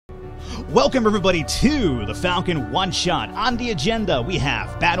Welcome everybody to the Falcon one-shot. On the agenda, we have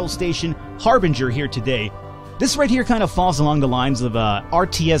Battlestation Harbinger here today. This right here kind of falls along the lines of a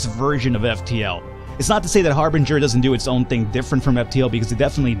RTS version of FTL. It's not to say that Harbinger doesn't do its own thing different from FTL, because it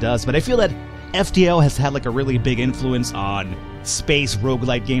definitely does, but I feel that FTL has had like a really big influence on space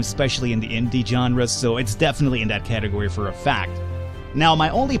roguelike games, especially in the indie genre, so it's definitely in that category for a fact. Now, my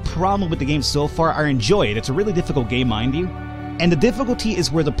only problem with the game so far, I enjoy it. It's a really difficult game, mind you. And the difficulty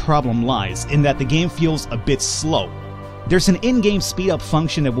is where the problem lies, in that the game feels a bit slow. There's an in-game speed-up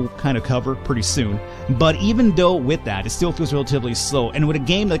function that we'll kind of cover pretty soon, but even though with that, it still feels relatively slow. And with a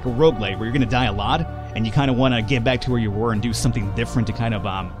game like a roguelike, where you're going to die a lot, and you kind of want to get back to where you were and do something different to kind of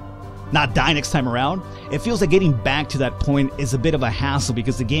not die next time around, it feels like getting back to that point is a bit of a hassle,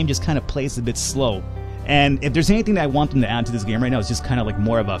 because the game just kind of plays a bit slow. And if there's anything that I want them to add to this game right now, it's just kind of like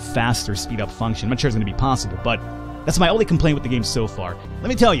more of a faster speed-up function. I'm not sure it's going to be possible, but that's my only complaint with the game so far. Let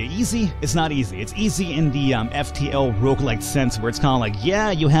me tell you, easy is not easy. It's easy in the FTL roguelike sense, where it's kind of like, yeah,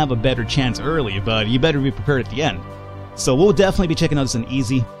 you have a better chance early, but you better be prepared at the end. So we'll definitely be checking out this in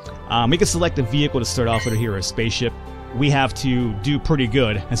easy. We can select a vehicle to start off with here, a spaceship. We have to do pretty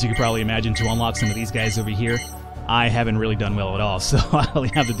good, as you can probably imagine, to unlock some of these guys over here. I haven't really done well at all, so I only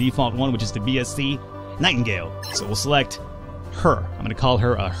have the default one, which is the BSC Nightingale. So we'll select her. I'm going to call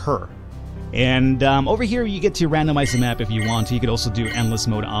her a her. And over here, you get to randomize the map if you want to. You could also do endless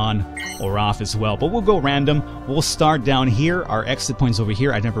mode on or off as well. But we'll go random. We'll start down here. Our exit point's over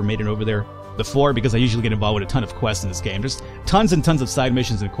here. I've never made it over there before, because I usually get involved with a ton of quests in this game. There's tons and tons of side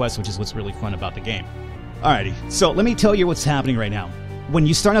missions and quests, which is what's really fun about the game. Alrighty, so let me tell you what's happening right now. When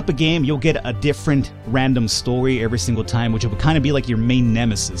you start up a game, you'll get a different random story every single time, which will kind of be like your main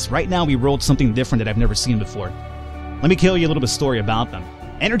nemesis. Right now, we rolled something different that I've never seen before. Let me tell you a little bit of story about them.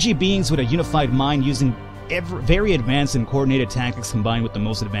 Energy beings with a unified mind using very advanced and coordinated tactics combined with the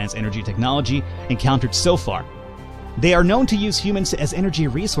most advanced energy technology encountered so far. They are known to use humans as energy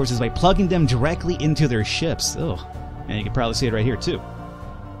resources by plugging them directly into their ships. Ugh. And you can probably see it right here too.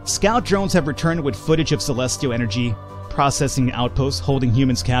 Scout drones have returned with footage of celestial energy processing outposts holding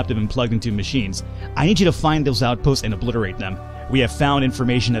humans captive and plugged into machines. I need you to find those outposts and obliterate them. We have found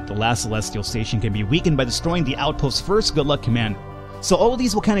information that the last celestial station can be weakened by destroying the outpost's first good luck command. So all of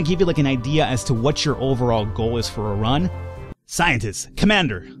these will kind of give you like an idea as to what your overall goal is for a run. Scientists,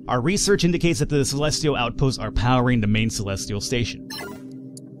 Commander, our research indicates that the celestial outposts are powering the main celestial station.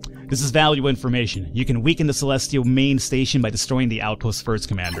 This is valuable information. You can weaken the celestial main station by destroying the outpost first,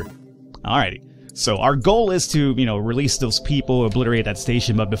 Commander. Alrighty. So our goal is to, release those people, obliterate that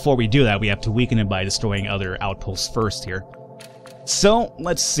station, but before we do that, we have to weaken it by destroying other outposts first here. So,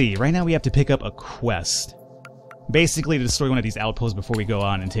 let's see. Right now we have to pick up a quest. Basically to destroy one of these outposts before we go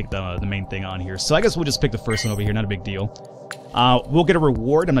on and take the main thing on here. So I guess we'll just pick the first one over here, not a big deal. We'll get a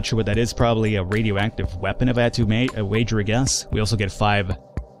reward, I'm not sure what that is, probably a radioactive weapon if I had to wager a guess. We also get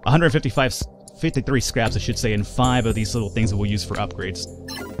 153 scraps I should say, and 5 of these little things that we'll use for upgrades.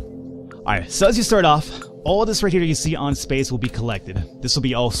 Alright, so as you start off, all this right here you see on space will be collected. This will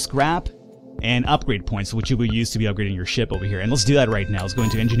be all scrap and upgrade points, which you will use to be upgrading your ship over here. And let's do that right now. Let's go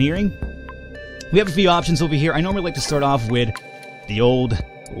into engineering. We have a few options over here. I normally like to start off with the old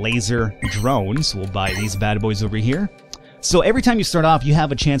laser drones. We'll buy these bad boys over here. So every time you start off, you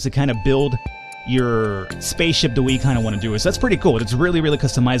have a chance to kind of build your spaceship the way you kind of want to do it. So that's pretty cool. It's really, really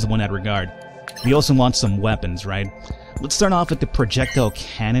customizable in that regard. We also want some weapons, right? Let's start off with the projectile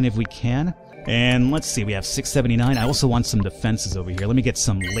cannon if we can. And let's see, we have 679. I also want some defenses over here. Let me get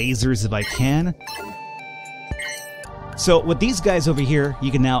some lasers if I can. So with these guys over here,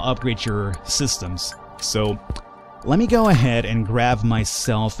 you can now upgrade your systems. So let me go ahead and grab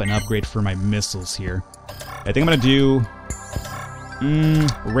myself an upgrade for my missiles here. I think I'm going to do...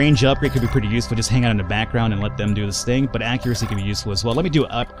 range upgrade could be pretty useful. Just hang out in the background and let them do this thing. But accuracy can be useful as well. Let me do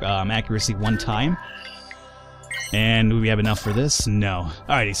accuracy one time. And do we have enough for this? No.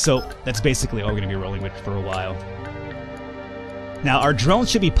 Alrighty, so that's basically all we're going to be rolling with for a while. Now, our drones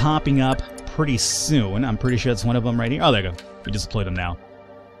should be popping up pretty soon. I'm pretty sure that's one of them right here. Oh, there you go. We just deployed them now.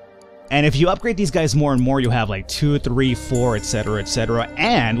 And if you upgrade these guys more and more, you'll have like 2, 3, 4, etc., etc.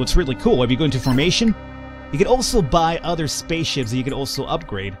 And what's really cool, if you go into formation, you can also buy other spaceships that you can also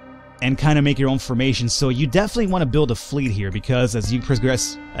upgrade and kind of make your own formation. So you definitely want to build a fleet here, because as you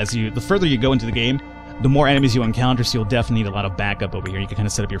progress, the further you go into the game, the more enemies you encounter, so you'll definitely need a lot of backup over here. You can kind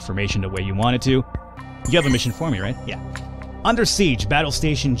of set up your formation the way you want it to. You have a mission for me, right? Yeah. Under Siege, Battle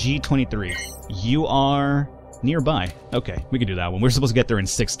Station G23. You are nearby. Okay, we can do that one. We're supposed to get there in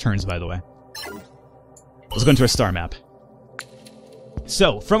 6 turns, by the way. Let's go into our star map.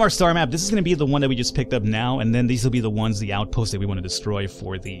 So, from our star map, this is going to be the one that we just picked up now, and then these will be the ones, the outposts that we want to destroy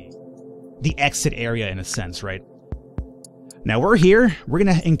for the the exit area in a sense, right? Now we're here, we're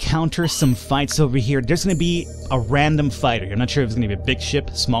gonna encounter some fights over here. There's gonna be a random fighter here. I'm not sure if it's gonna be a big ship,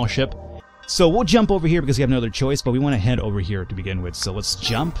 small ship. So we'll jump over here because we have no other choice, but we want to head over here to begin with. So let's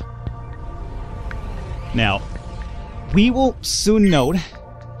jump. Now, we will soon note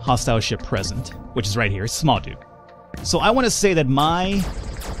hostile ship present, which is right here, small dude. So I want to say that my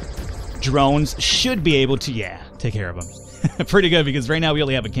drones should be able to, yeah, take care of them. Pretty good, because right now we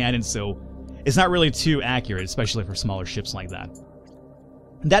only have a cannon, so it's not really too accurate, especially for smaller ships like that.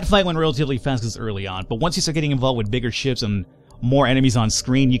 That fight went relatively fast because early on, but once you start getting involved with bigger ships and more enemies on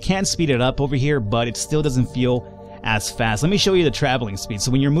screen, you can speed it up over here, but it still doesn't feel as fast. Let me show you the traveling speed.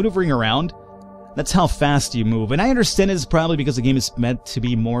 So when you're maneuvering around, that's how fast you move. And I understand it's probably because the game is meant to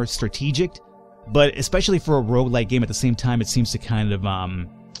be more strategic, but especially for a roguelike game, at the same time, it seems to kind of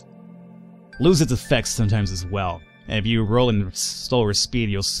lose its effects sometimes as well. And if you roll in slower speed,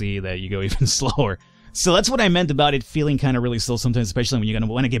 you'll see that you go even slower. So that's what I meant about it feeling kind of really slow sometimes, especially when you're going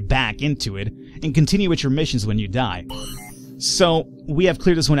to want to get back into it and continue with your missions when you die. So we have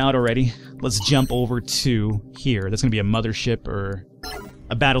cleared this one out already. Let's jump over to here. That's going to be a mothership or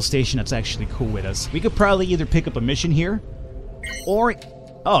a battle station that's actually cool with us. We could probably either pick up a mission here, or...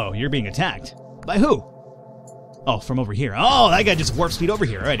 Oh, you're being attacked. By who? Oh, from over here. Oh, that guy just warp speed over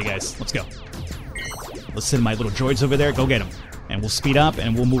here. Alrighty, guys. Let's go. Let's send my little droids over there. Go get them. And we'll speed up,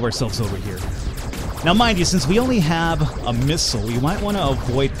 and we'll move ourselves over here. Now, mind you, since we only have a missile, we might want to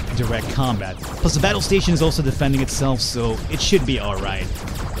avoid direct combat. Plus, the battle station is also defending itself, so it should be alright.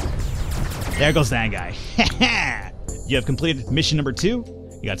 There goes that guy. You have completed mission number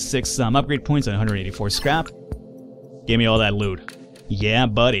 2. You got 6 upgrade points and 184 scrap. Give me all that loot. Yeah,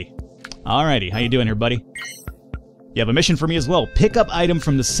 buddy. Alrighty, how you doing here, buddy? You have a mission for me as well. Pick up item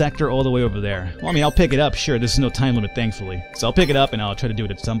from the sector all the way over there. Well, I mean, I'll pick it up, sure. There's no time limit, thankfully. So I'll pick it up, and I'll try to do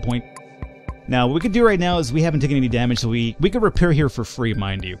it at some point. Now, what we could do right now is we haven't taken any damage, so we could repair here for free,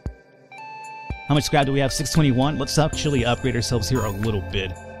 mind you. How much scrap do we have? 621. Let's actually upgrade ourselves here a little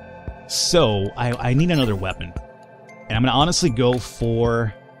bit. So, I need another weapon. And I'm going to honestly go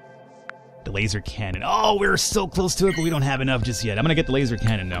for the laser cannon. Oh, we're so close to it, but we don't have enough just yet. I'm going to get the laser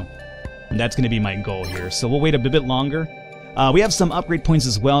cannon now. And that's going to be my goal here. So we'll wait a bit longer. We have some upgrade points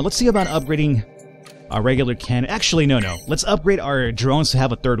as well. Let's see about upgrading our regular cannon. Actually, no. Let's upgrade our drones to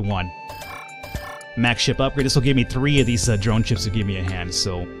have a third one. Max ship upgrade. This will give me 3 of these drone chips to give me a hand.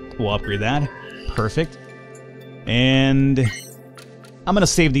 So we'll upgrade that. Perfect. And I'm going to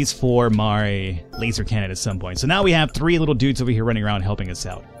save these for my laser cannon at some point. So now we have 3 little dudes over here running around helping us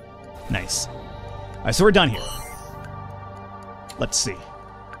out. Nice. Alright, so we're done here. Let's see.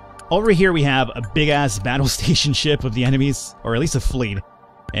 Over here we have a big-ass battle station ship of the enemies, or at least a fleet,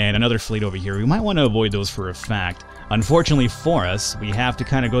 and another fleet over here. We might want to avoid those for a fact. Unfortunately for us, we have to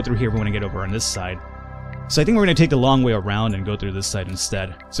kind of go through here if we want to get over on this side. So I think we're going to take the long way around and go through this side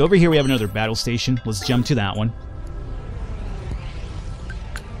instead. So over here we have another battle station. Let's jump to that one.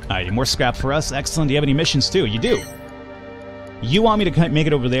 Alright, more scrap for us. Excellent. Do you have any missions too? You do. You want me to make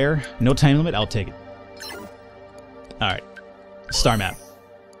it over there? No time limit? I'll take it. Alright. Star map.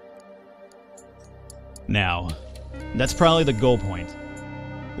 Now, that's probably the goal point.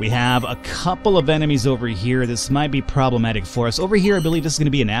 We have a couple of enemies over here. This might be problematic for us. Over here, I believe this is going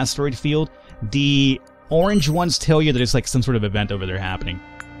to be an asteroid field. The orange ones tell you that it's like some sort of event over there happening.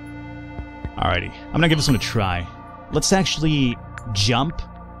 Alrighty. I'm going to give this one a try. Let's actually jump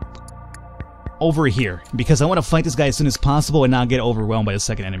over here, because I want to fight this guy as soon as possible and not get overwhelmed by the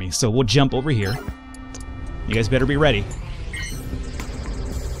second enemy. So we'll jump over here. You guys better be ready.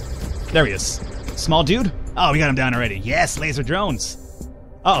 There he is. Small dude? Oh, we got him down already. Yes, laser drones.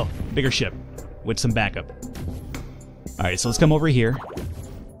 Oh, bigger ship with some backup. Alright, so let's come over here.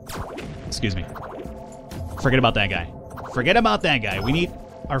 Excuse me. Forget about that guy. Forget about that guy. We need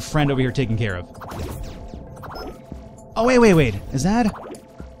our friend over here taken care of. Oh, wait. Is that...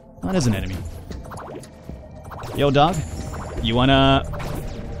 Oh, that is an enemy. Yo, dog. You wanna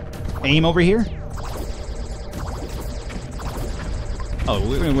aim over here?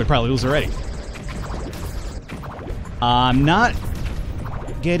 Oh, we'd probably lose already. I'm not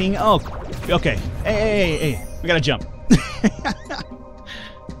getting... Oh, okay. Hey. We gotta jump.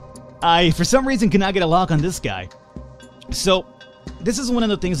 I, for some reason, cannot get a lock on this guy. So, this is one of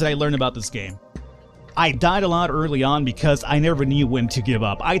the things that I learned about this game. I died a lot early on because I never knew when to give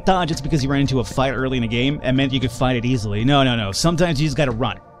up. I thought just because you ran into a fight early in the game, it meant you could fight it easily. No. Sometimes you just gotta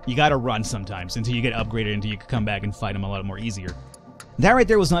run. You gotta run sometimes until you get upgraded, until you can come back and fight them a lot more easier. That right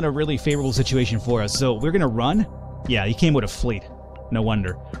there was not a really favorable situation for us, so we're gonna run. Yeah, he came with a fleet. No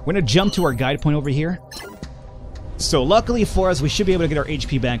wonder. We're gonna jump to our guide point over here. So luckily for us, we should be able to get our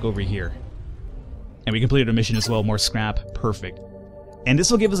HP back over here. And we completed a mission as well, more scrap, perfect. And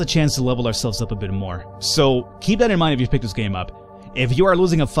this will give us a chance to level ourselves up a bit more. So keep that in mind if you pick this game up. If you are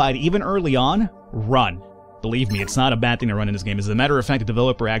losing a fight even early on, run. Believe me, it's not a bad thing to run in this game. As a matter of fact, the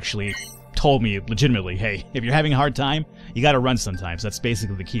developer actually told me legitimately, hey, if you're having a hard time, you gotta run sometimes. That's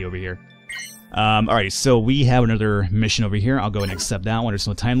basically the key over here. Alright, so we have another mission over here. I'll go and accept that one. There's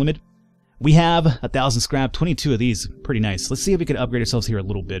no time limit. We have 1,000 scrap, 22 of these. Pretty nice. Let's see if we can upgrade ourselves here a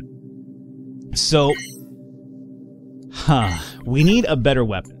little bit. So, we need a better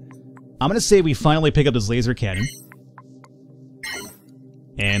weapon. I'm gonna say we finally pick up this laser cannon.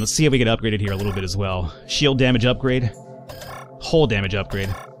 And let's see if we can upgrade it here a little bit as well. Shield damage upgrade. Hull damage upgrade.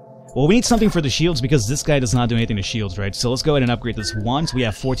 Well, we need something for the shields because this guy does not do anything to shields, right? So let's go ahead and upgrade this once. We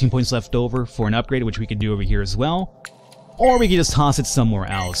have 14 points left over for an upgrade, which we could do over here as well. Or we could just toss it somewhere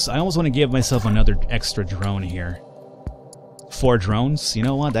else. I almost want to give myself another extra drone here. 4 drones? You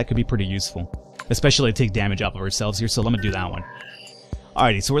know what? That could be pretty useful. Especially to take damage off of ourselves here, so let me do that one.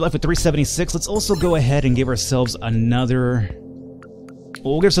 Alrighty, so we're left with 376. Let's also go ahead and give ourselves another...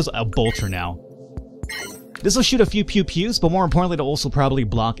 Well, we'll give ourselves a bolter now. This will shoot a few pew-pews, but more importantly, it'll also probably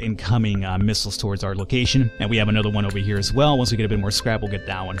block incoming missiles towards our location. And we have another one over here as well. Once we get a bit more scrap, we'll get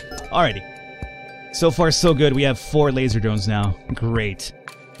that one. Alrighty. So far, so good. We have 4 laser drones now. Great.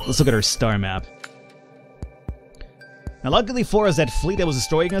 Let's look at our star map. Now, luckily for us, that fleet that was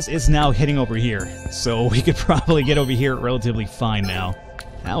destroying us is now heading over here. So we could probably get over here relatively fine now.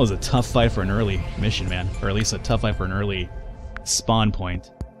 That was a tough fight for an early mission, man. Or at least a tough fight for an early spawn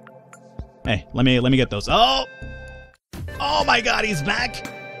point. Hey, let me get those. Oh! Oh my god, he's back!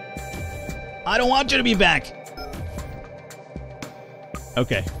 I don't want you to be back!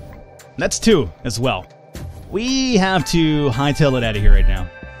 Okay. That's 2 as well. We have to hightail it out of here right now.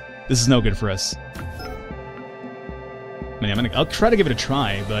 This is no good for us. I mean, I'll try to give it a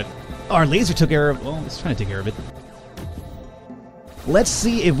try, but... Oh, our laser took care of... Well, let's try to take care of it. Let's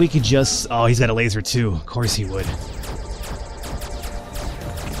see if we could just... Oh, he's got a laser too. Of course he would.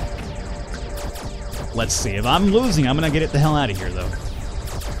 Let's see. If I'm losing, I'm gonna get it the hell out of here, though.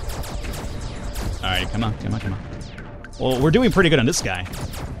 Alright, come on, come on, come on. Well, we're doing pretty good on this guy.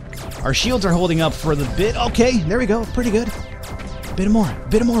 Our shields are holding up for the bit. Okay, there we go. Pretty good. Bit more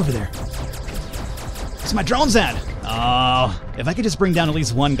over there. Where's my drones at? Oh, if I could just bring down at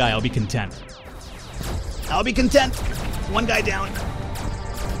least one guy, I'll be content. I'll be content. One guy down.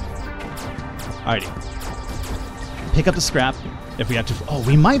 Alrighty. Pick up the scrap if we have to. Oh,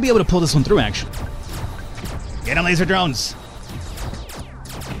 we might be able to pull this one through, actually. Get him, laser drones.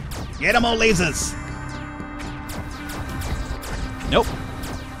 Get him, old lasers. Nope.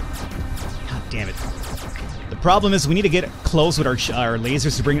 God damn it. The problem is we need to get close with our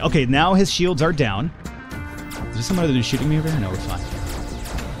lasers to bring... Okay, now his shields are down. Is there someone other than shooting me over here? No, we're fine.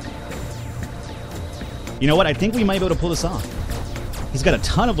 You know what? I think we might be able to pull this off. He's got a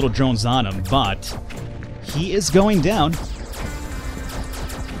ton of little drones on him, but he is going down.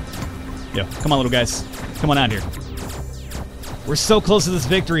 Yo, come on, little guys. Come on out here. We're so close to this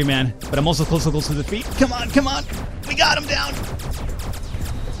victory, man. But I'm also so close to defeat. Come on, come on. We got him down.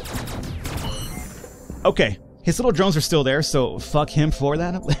 Okay. His little drones are still there, so fuck him for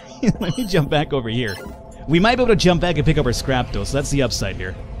that. Let me jump back over here. We might be able to jump back and pick up our scrap, though, so that's the upside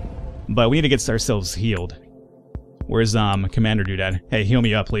here. But we need to get ourselves healed. Where's, Commander Dude at? Hey, heal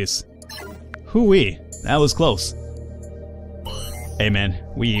me up, please. Hoo-wee. That was close. Hey, man.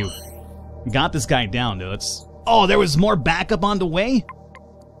 We got this guy down, though. Let's... Oh, there was more backup on the way?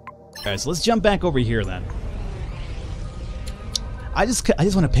 Alright, so let's jump back over here, then. I just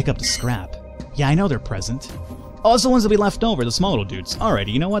want to pick up the scrap. Yeah, I know they're present. Oh, it's the ones that we left over, the small little dudes.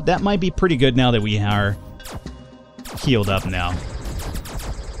 Alrighty, you know what? That might be pretty good now that we are healed up now.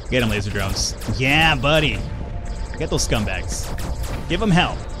 Get them, laser drones. Yeah, buddy. Get those scumbags. Give them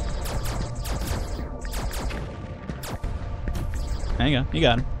hell. There you go. You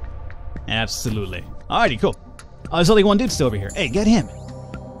got him. Absolutely. Alrighty, cool. Oh, there's only one dude still over here. Hey, get him.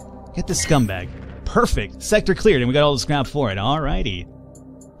 Get this scumbag. Perfect. Sector cleared, and we got all the scrap for it. Alrighty.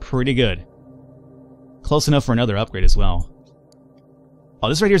 Pretty good. Close enough for another upgrade as well. Oh,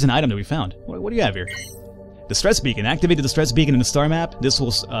 this right here is an item that we found. What do you have here? Distress beacon. Activate the distress beacon in the star map. This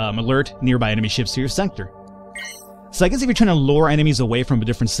will alert nearby enemy ships to your sector. So I guess if you're trying to lure enemies away from a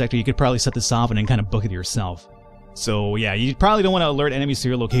different sector, you could probably set this off and then kind of book it yourself. So yeah, you probably don't want to alert enemies to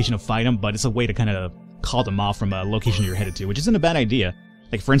your location to fight them, but it's a way to kind of call them off from a location you're headed to, which isn't a bad idea.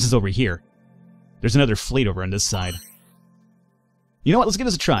 Like, for instance, over here. There's another fleet over on this side. You know what? Let's give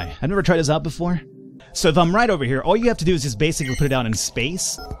this a try. I've never tried this out before. So if I'm right over here, all you have to do is just basically put it out in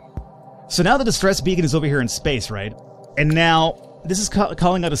space. So now the distress beacon is over here in space, right? And now this is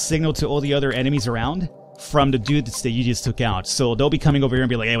calling out a signal to all the other enemies around from the dudes that you just took out. So they'll be coming over here and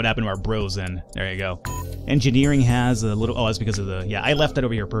be like, hey, what happened to our bros? And there you go. Engineering has a little... Oh, that's because of the... Yeah, I left that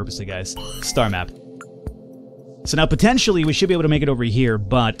over here purposely, guys. Star map. So now, potentially, we should be able to make it over here,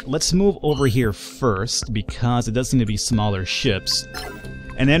 but let's move over here first, because it does seem to be smaller ships.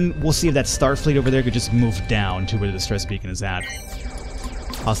 And then we'll see if that Starfleet over there could just move down to where the distress beacon is at.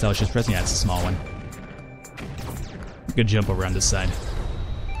 Hostile ships pressing. Yeah, it's a small one. Good jump over on this side.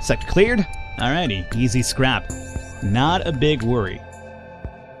 Sector cleared. Alrighty, easy scrap. Not a big worry.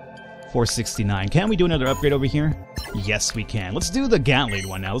 469. Can we do another upgrade over here? Yes, we can. Let's do the Gatling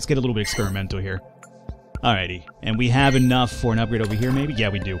one now. Let's get a little bit experimental here. Alrighty, and we have enough for an upgrade over here, maybe? Yeah,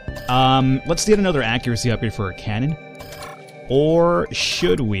 we do. Let's get another accuracy upgrade for our cannon. Or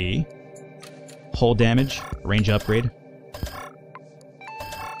should we... Hull damage, range upgrade.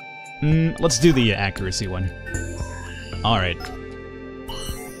 Let's do the accuracy one. Alright.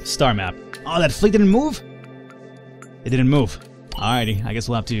 Star map. Oh, that fleet didn't move? It didn't move. Alrighty, I guess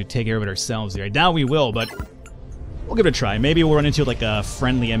we'll have to take care of it ourselves here. I doubt we will, but we'll give it a try. Maybe we'll run into like a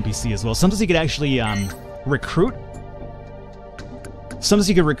friendly NPC as well. Sometimes you could actually recruit. Sometimes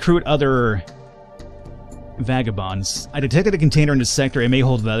you could recruit other vagabonds. I detected a container in this sector. It may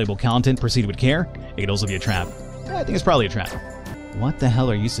hold valuable content. Proceed with care. It could also be a trap. I think it's probably a trap. What the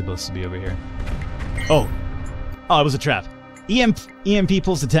hell are you supposed to be over here? Oh, it was a trap. EMP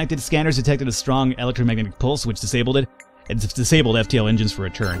pulse detected. Scanners detected a strong electromagnetic pulse, which disabled it. It's disabled FTL engines for a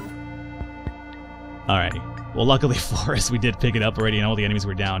turn. Alrighty. Well, luckily for us, we did pick it up already, and all the enemies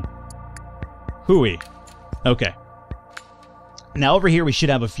were down. Hooey. Okay. Now over here, we should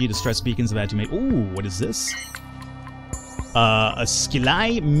have a few distress beacons about to make. Ooh, what is this? A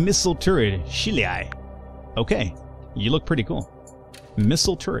Skilai missile turret. Shilai. Okay. You look pretty cool.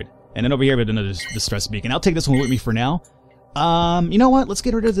 Missile turret. And then over here, we have another distress beacon. I'll take this one with me for now. You know what? Let's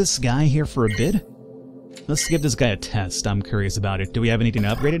get rid of this guy here for a bit. Let's give this guy a test. I'm curious about it. Do we have anything to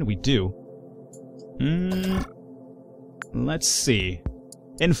upgrade it? We do. Let's see.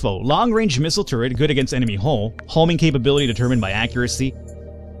 Info. Long-range missile turret, good against enemy hull. Homing capability determined by accuracy.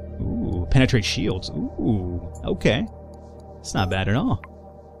 Ooh, penetrate shields. Ooh, okay. It's not bad at all.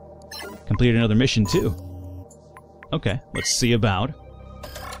 Completed another mission, too. Okay, let's see about.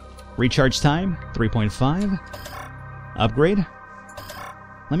 Recharge time, 3.5. Upgrade.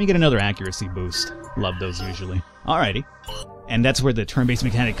 Let me get another accuracy boost. Love those usually. Alrighty. And that's where the turn-based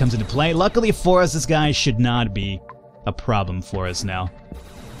mechanic comes into play. Luckily for us, this guy should not be a problem for us now.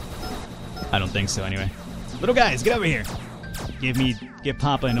 I don't think so, anyway. Little guys, get over here. Give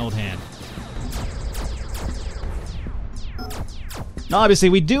Papa an old hand. Now, obviously,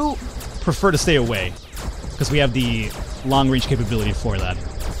 we do prefer to stay away, because we have the long-range capability for that.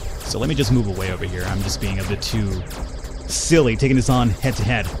 So let me just move away over here. I'm just being a bit too silly taking this on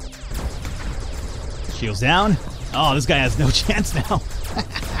head-to-head. Shields down. Oh, this guy has no chance now.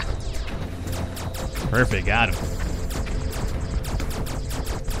 Perfect, got him.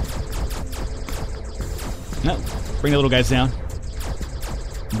 No, bring the little guys down.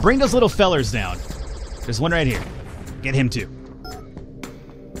 Bring those little fellers down. There's one right here. Get him too.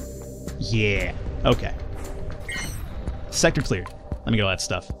 Yeah. Okay. Sector cleared. Let me get all that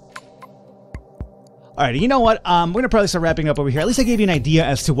stuff. Alright, you know what? We're going to probably start wrapping up over here. At least I gave you an idea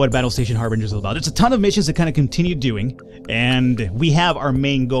as to what Battlestation Harbinger is all about. There's a ton of missions to kind of continue doing, and we have our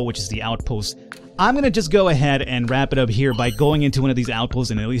main goal, which is the outpost. I'm going to just go ahead and wrap it up here by going into one of these outposts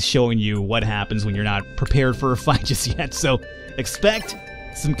and at least showing you what happens when you're not prepared for a fight just yet. So, expect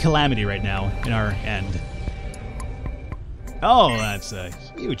some calamity right now in our end. Oh, that's a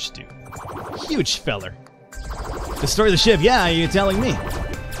huge dude. Huge feller. Destroy the ship. Yeah, you're telling me.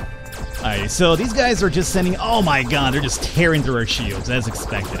 Alright, so these guys are just sending... Oh my god, they're just tearing through our shields, as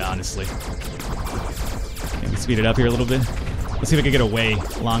expected, honestly. Can we speed it up here a little bit? Let's see if we can get away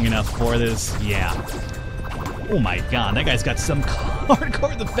long enough for this. Yeah. Oh my god, that guy's got some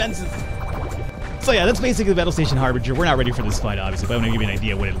hardcore defenses. So yeah, that's basically the Battlestation Harbinger. We're not ready for this fight, obviously, but I want to give you an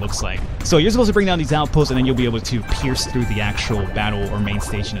idea of what it looks like. So you're supposed to bring down these outposts, and then you'll be able to pierce through the actual battle or main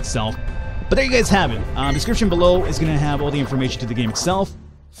station itself. But there you guys have it. Description below is going to have all the information to the game itself.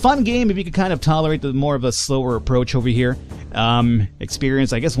 Fun game if you could kind of tolerate the more of a slower approach over here.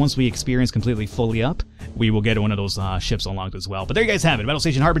 Experience, I guess once we experience completely fully up, we will get one of those ships unlocked as well. But there you guys have it.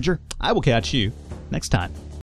 Battlestation Harbinger. I will catch you next time.